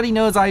 Everybody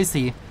knows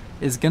Icy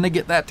is gonna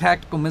get that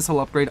tactical missile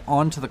upgrade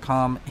onto the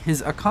comm.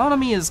 His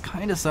economy is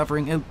kind of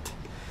suffering.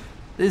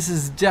 This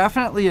is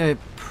definitely a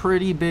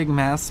pretty big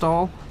mass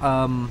stall.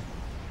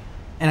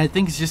 And I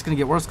think it's just going to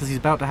get worse because he's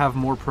about to have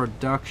more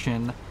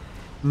production.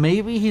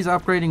 Maybe he's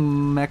upgrading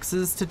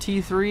mexes to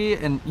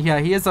T3. And yeah,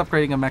 he is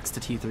upgrading a mex to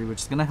T3,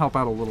 which is going to help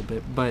out a little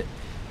bit. But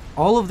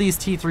all of these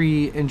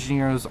T3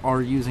 engineers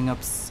are using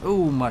up so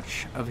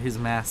much of his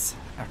mass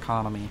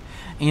economy.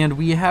 And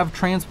we have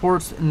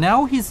transports.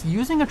 Now he's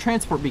using a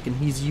transport beacon.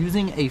 He's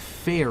using a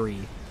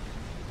ferry.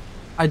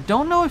 I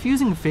don't know if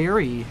using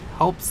ferry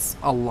helps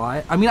a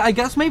lot. I mean, I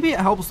guess maybe it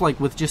helps like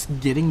with just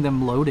getting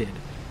them loaded.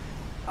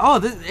 Oh,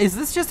 is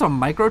this just a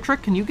micro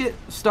trick? Can you get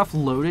stuff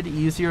loaded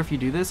easier if you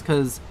do this?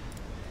 Because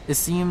it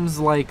seems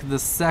like the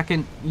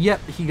second...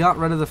 Yep, he got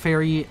rid of the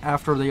ferry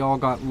after they all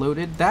got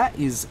loaded. That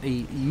is a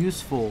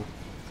useful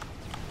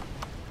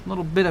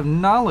little bit of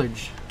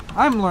knowledge.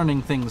 I'm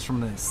learning things from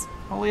this.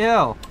 Holy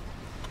hell.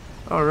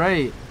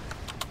 Alright.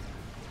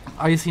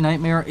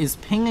 IcyKnightmare is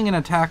pinging an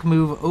attack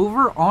move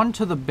over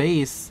onto the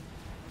base.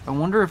 I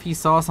wonder if he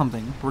saw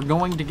something. We're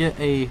going to get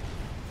a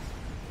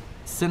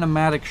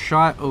cinematic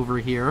shot over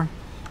here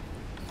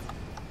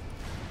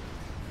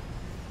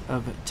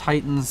of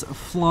Titans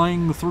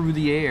flying through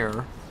the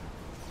air.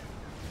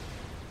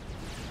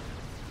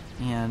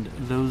 And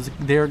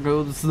there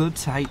goes the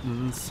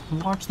Titans.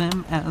 Watch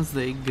them as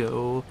they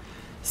go.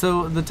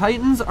 So the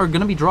Titans are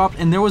going to be dropped,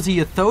 and there was a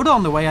Yathoda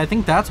on the way. I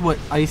think that's what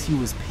Icy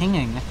was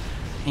pinging.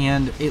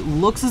 And it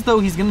looks as though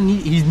he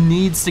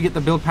needs to get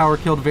the build power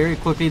killed very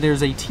quickly.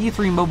 There's a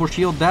T3 mobile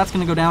shield. That's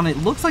going to go down. It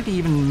looks like he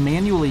even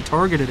manually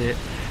targeted it.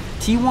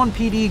 T1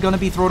 PD going to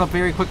be thrown up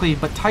very quickly,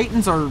 but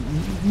Titans are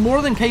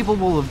more than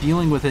capable of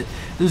dealing with it.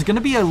 There's going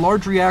to be a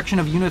large reaction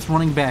of units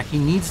running back. He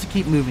needs to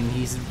keep moving.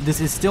 This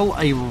is still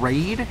a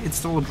raid. It's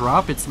still a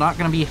drop. It's not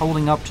going to be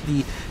holding up to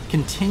the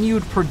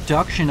continued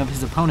production of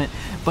his opponent,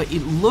 but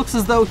it looks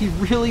as though he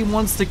really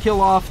wants to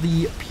kill off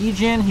the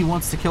P-Gen. He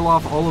wants to kill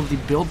off all of the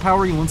build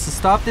power. He wants to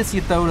stop this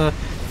Yathoda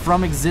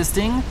from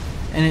existing,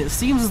 and it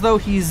seems as though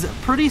he's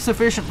pretty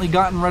sufficiently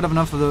gotten rid of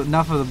enough of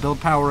the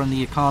build power in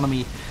the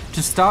economy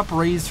to stop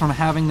Raze from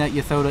having that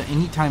Yathoda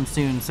anytime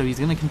soon. So he's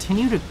going to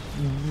continue to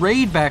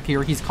raid back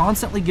here. He's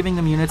constantly giving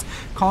them units,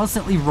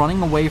 constantly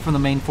running away from the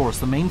main force.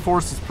 The main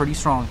force is pretty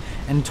strong,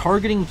 and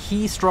targeting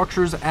key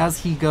structures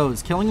as he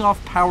goes, killing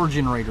off power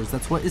generators.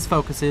 That's what his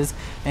focus is.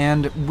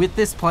 And with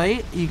this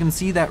play, you can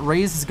see that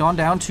Raze has gone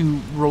down to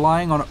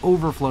relying on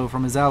overflow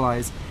from his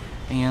allies,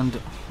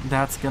 and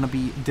that's going to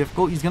be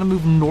difficult. He's going to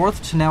move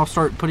north to now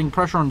start putting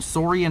pressure on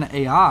Saurian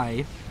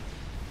AI.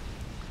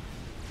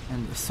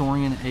 And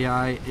Saurian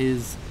AI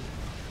is...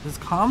 This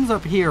comms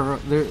up here,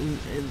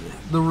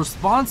 the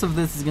response of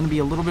this is going to be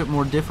a little bit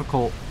more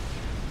difficult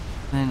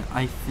than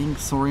I think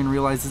Saurian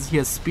realizes. He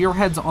has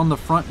spearheads on the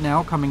front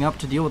now coming up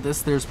to deal with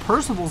this. There's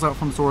Percivals out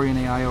from Saurian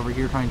AI over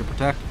here trying to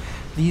protect.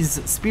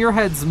 These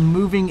spearheads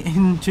moving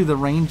into the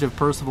range of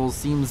Percivals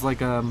seems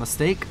like a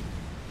mistake.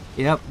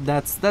 Yep,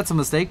 that's a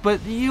mistake,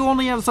 but you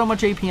only have so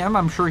much APM.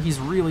 I'm sure he's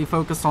really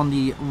focused on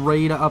the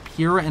raid up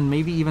here and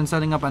maybe even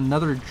setting up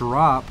another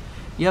drop.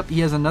 Yep, he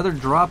has another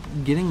drop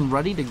getting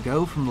ready to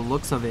go from the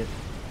looks of it.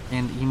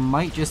 And he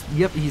might just...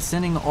 Yep, he's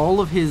sending all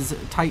of his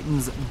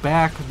Titans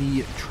back.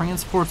 The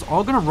transport's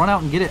all going to run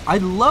out and get it. I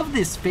love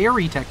this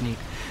ferry technique.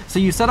 So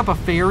you set up a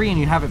ferry and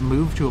you have it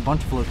move to a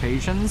bunch of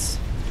locations.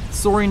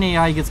 Saurian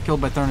AI gets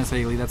killed by Thurnis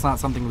Haley. That's not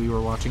something we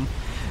were watching.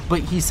 But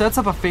he sets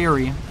up a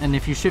ferry, and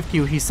if you shift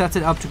Q, he sets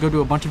it up to go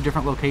to a bunch of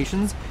different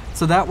locations.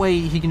 So that way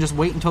he can just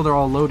wait until they're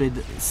all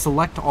loaded,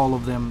 select all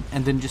of them,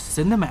 and then just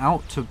send them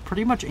out to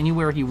pretty much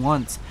anywhere he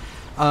wants.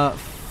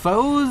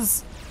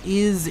 Foes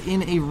is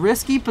in a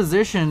risky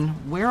position.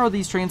 Where are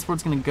these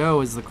transports going to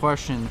go is the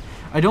question.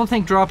 I don't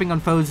think dropping on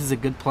Foes is a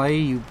good play.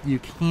 You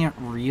can't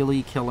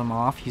really kill him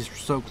off. He's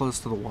so close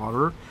to the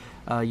water.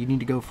 You need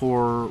to go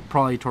for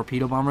probably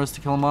torpedo bombers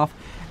to kill him off.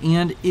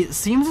 And it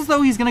seems as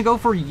though he's going to go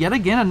for yet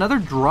again another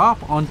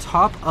drop on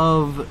top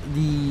of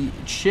the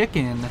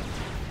chicken.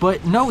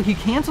 But no, he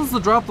cancels the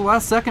drop the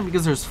last second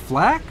because there's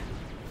flak.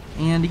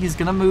 And he's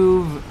going to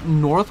move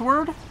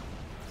northward.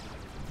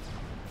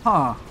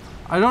 Huh.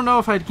 I don't know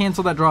if I'd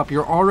cancel that drop.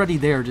 You're already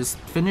there. Just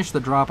finish the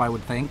drop, I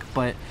would think.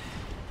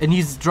 And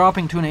he's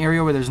dropping to an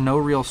area where there's no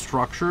real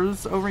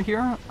structures over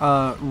here.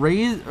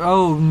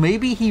 Oh,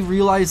 maybe he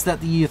realized that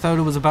the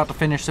Yathoda was about to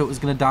finish, so it was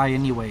going to die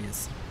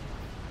anyways.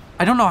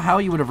 I don't know how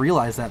he would have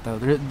realized that, though.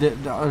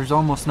 There's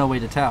almost no way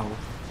to tell.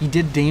 He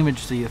did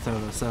damage the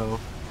Yathoda, so...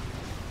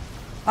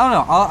 I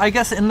don't know. I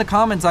guess in the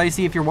comments,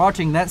 Icy, if you're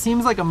watching, that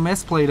seems like a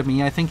misplay to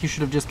me. I think you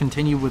should have just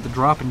continued with the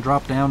drop and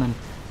dropped down and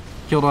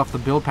killed off the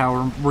build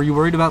power. Were you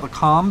worried about the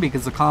comm?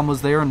 Because the comm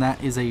was there, and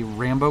that is a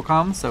Rambo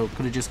comm, so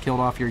could have just killed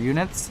off your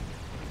units.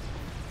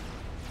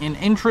 An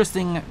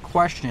interesting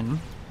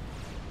question.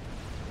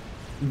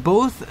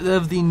 Both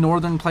of the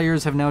northern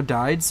players have now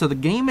died, so the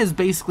game is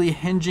basically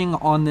hinging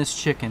on this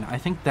chicken. I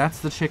think that's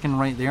the chicken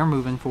right there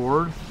moving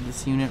forward,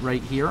 this unit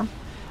right here.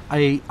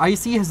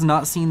 Icy has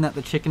not seen that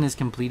the chicken is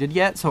completed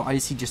yet, so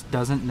Icy just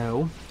doesn't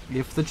know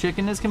if the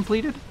chicken is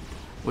completed,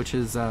 which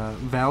is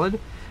valid.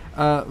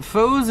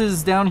 Foes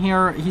is down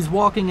here. He's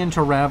walking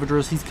into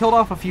Ravagers. He's killed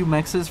off a few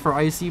mexes for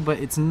Icy, but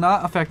it's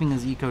not affecting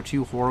his eco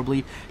too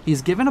horribly.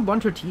 He's given a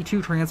bunch of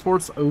T2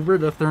 transports over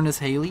to Thurnis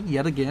Haley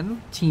yet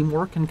again.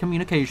 Teamwork and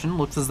communication.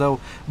 Looks as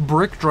though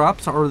brick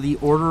drops are the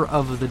order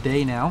of the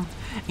day now.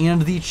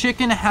 And the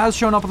chicken has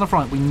shown up on the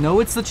front. We know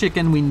it's the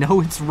chicken. We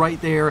know it's right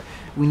there.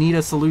 We need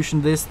a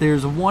solution to this.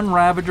 There's one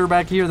Ravager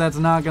back here that's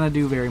not going to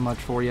do very much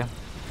for you.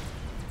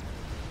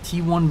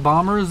 T1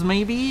 bombers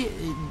maybe,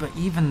 but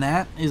even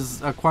that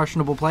is a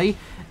questionable play.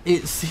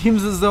 It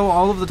seems as though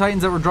all of the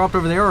Titans that were dropped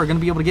over there are going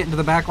to be able to get into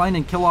the back line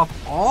and kill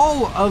off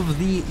all of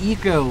the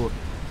eco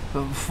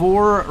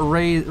for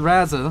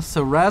Raza.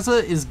 So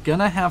Raza is going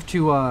to have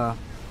to,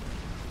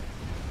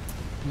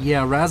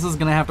 yeah, Raza's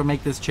going to have to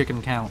make this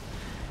chicken count.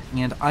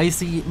 And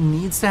Icy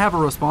needs to have a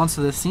response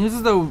to this. Seems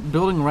as though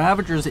building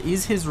Ravagers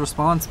is his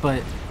response,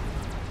 but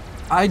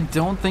I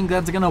don't think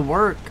that's going to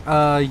work.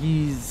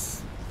 He's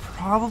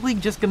probably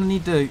just gonna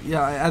need to,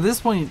 yeah, at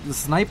this point,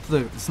 snipe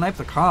the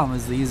comm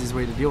is the easiest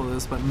way to deal with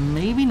this, but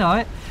maybe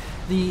not.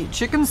 The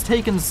chicken's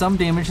taken some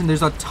damage, and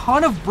there's a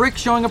ton of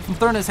bricks showing up from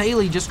Thurnis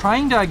Haley, just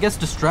trying to, I guess,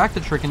 distract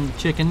the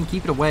chicken,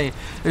 keep it away.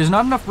 There's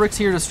not enough bricks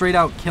here to straight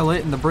out kill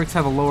it, and the bricks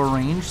have a lower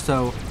range,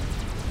 so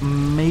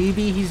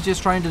maybe he's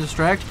just trying to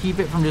distract, keep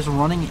it from just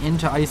running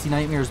into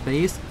IcyKnightmare's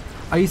base.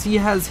 Icy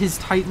has his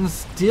Titan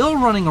still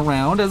running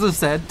around. As I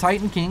said,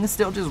 Titan King is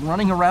still just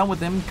running around with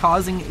him,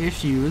 causing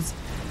issues.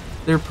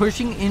 They're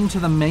pushing into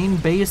the main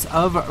base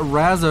of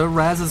Raza.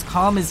 Raza's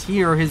comm is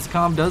here. His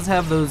comm does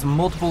have those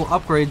multiple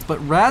upgrades, but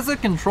Raza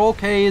control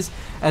Ks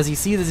as he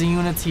sees the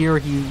units here.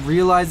 He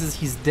realizes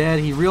he's dead.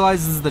 He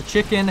realizes the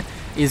chicken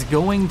is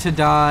going to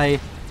die,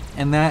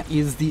 and that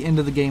is the end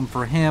of the game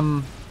for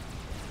him.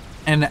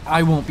 And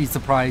I won't be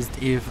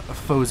surprised if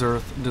Foes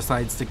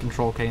decides to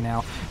control K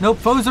now. Nope,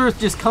 Foes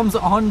just comes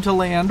on to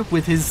land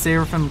with his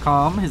Seraphim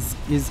comm,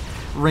 his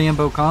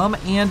Rambo comm,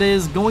 and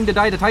is going to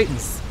die to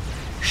Titans.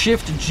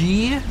 Shift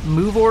G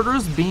move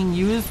orders being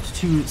used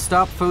to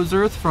stop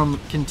Foes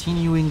from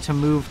continuing to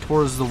move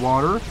towards the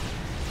water.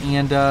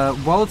 And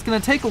while it's going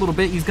to take a little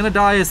bit, he's going to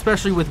die,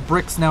 especially with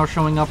bricks now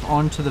showing up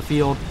onto the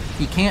field.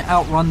 He can't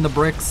outrun the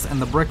bricks,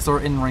 and the bricks are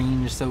in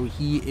range, so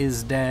he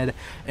is dead.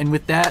 And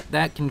with that,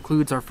 that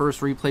concludes our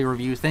first replay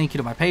review. Thank you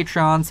to my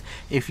Patrons.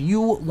 If you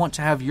want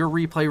to have your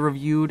replay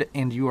reviewed,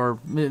 and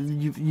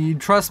you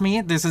trust me,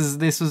 this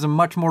is a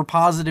much more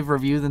positive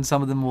review than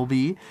some of them will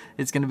be.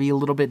 It's going to be a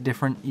little bit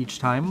different each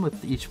time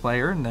with each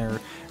player and their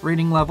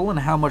rating level and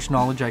how much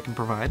knowledge I can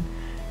provide.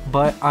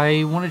 But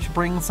I wanted to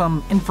bring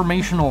some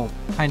informational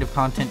kind of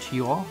content to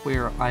you all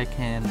where I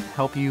can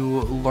help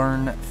you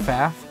learn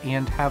FAF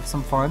and have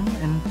some fun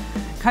and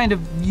kind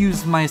of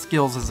use my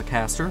skills as a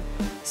caster.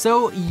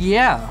 So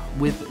yeah,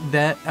 with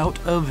that out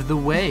of the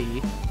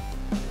way,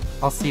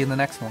 I'll see you in the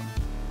next one.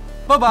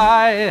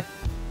 Bye-bye!